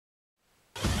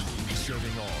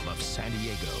Serving all of San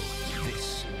Diego,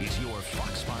 this is your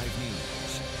Fox 5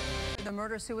 News. The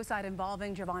murder-suicide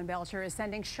involving Jovan Belcher is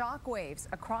sending shockwaves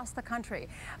across the country.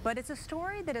 But it's a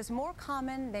story that is more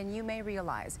common than you may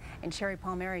realize. And Sherry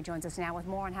Palmieri joins us now with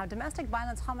more on how domestic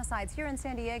violence homicides here in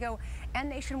San Diego and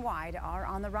nationwide are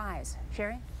on the rise.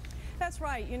 Sherry? That's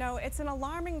right. You know, it's an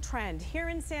alarming trend. Here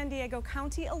in San Diego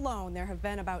County alone, there have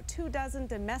been about 24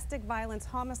 domestic violence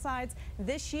homicides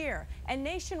this year. And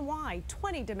nationwide,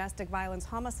 20 domestic violence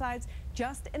homicides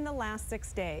just in the last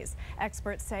 6 days.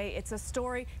 Experts say it's a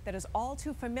story that is all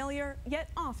too familiar,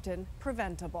 yet often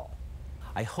preventable.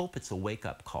 I hope it's a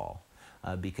wake-up call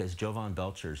because Jovan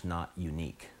Belcher's not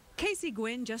unique.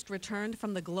 Gwinn just returned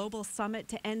from the global summit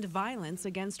to end violence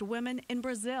against women in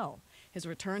Brazil. His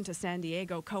return to San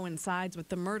Diego coincides with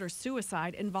the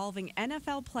murder-suicide involving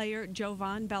NFL player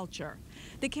Jovan Belcher.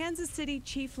 The Kansas City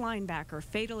chief linebacker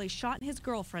fatally shot his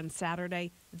girlfriend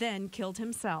Saturday, then killed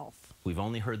himself. We've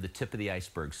only heard the tip of the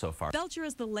iceberg so far. Belcher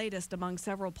is the latest among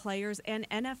several players and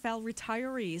NFL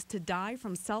retirees to die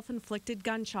from self-inflicted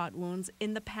gunshot wounds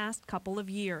in the past couple of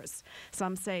years.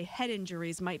 Some say head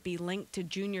injuries might be linked to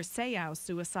Junior Seau's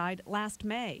suicide last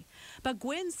May. But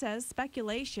Gwinn says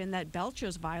speculation that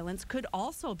Belcher's violence could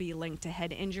also be linked to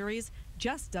head injuries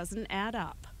just doesn't add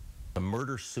up. The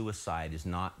murder-suicide is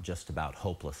not just about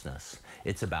hopelessness.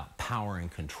 It's about power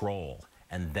and control.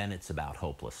 And then it's about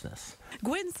hopelessness.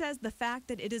 Gwinn says the fact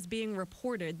that it is being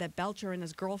reported that Belcher and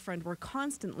his girlfriend were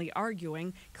constantly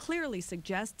arguing clearly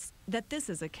suggests that this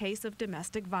is a case of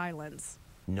domestic violence.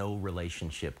 No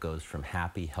relationship goes from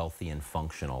happy, healthy, and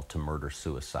functional to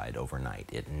murder-suicide overnight.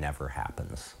 It never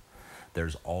happens.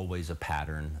 There's always a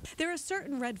pattern. There are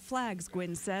certain red flags,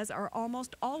 Gwinn says, are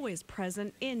almost always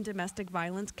present in domestic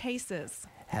violence cases.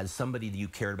 Has somebody that you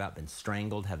cared about been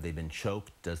strangled? Have they been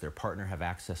choked? Does their partner have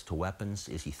access to weapons?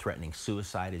 Is he threatening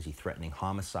suicide? Is he threatening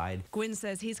homicide? Gwinn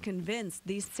says he's convinced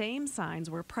these same signs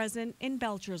were present in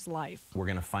Belcher's life. We're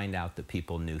going to find out that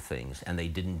people knew things and they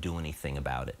didn't do anything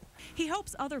about it. He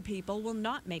hopes other people will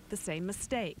not make the same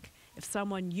mistake. If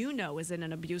someone you know is in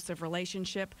an abusive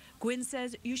relationship, Gwinn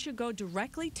says you should go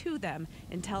directly to them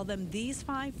and tell them these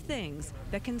 5 things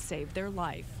that can save their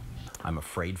life. I'm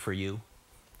afraid for you.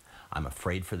 I'm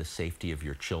afraid for the safety of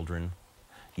your children.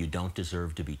 You don't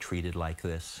deserve to be treated like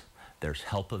this. There's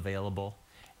help available,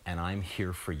 and I'm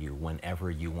here for you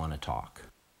whenever you want to talk.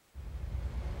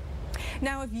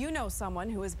 Now, if you know someone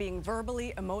who is being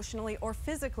verbally, emotionally, or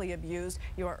physically abused,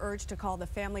 you are urged to call the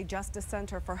Family Justice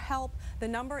Center for help. The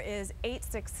number is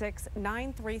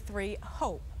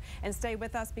 866-933-HOPE. And stay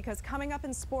with us because coming up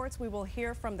in sports, we will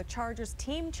hear from the Chargers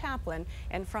team chaplain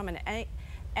and from an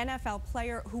NFL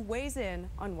player who weighs in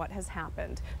on what has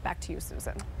happened. Back to you,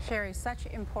 Susan. Sherry, such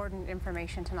important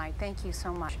information tonight. Thank you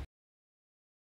so much.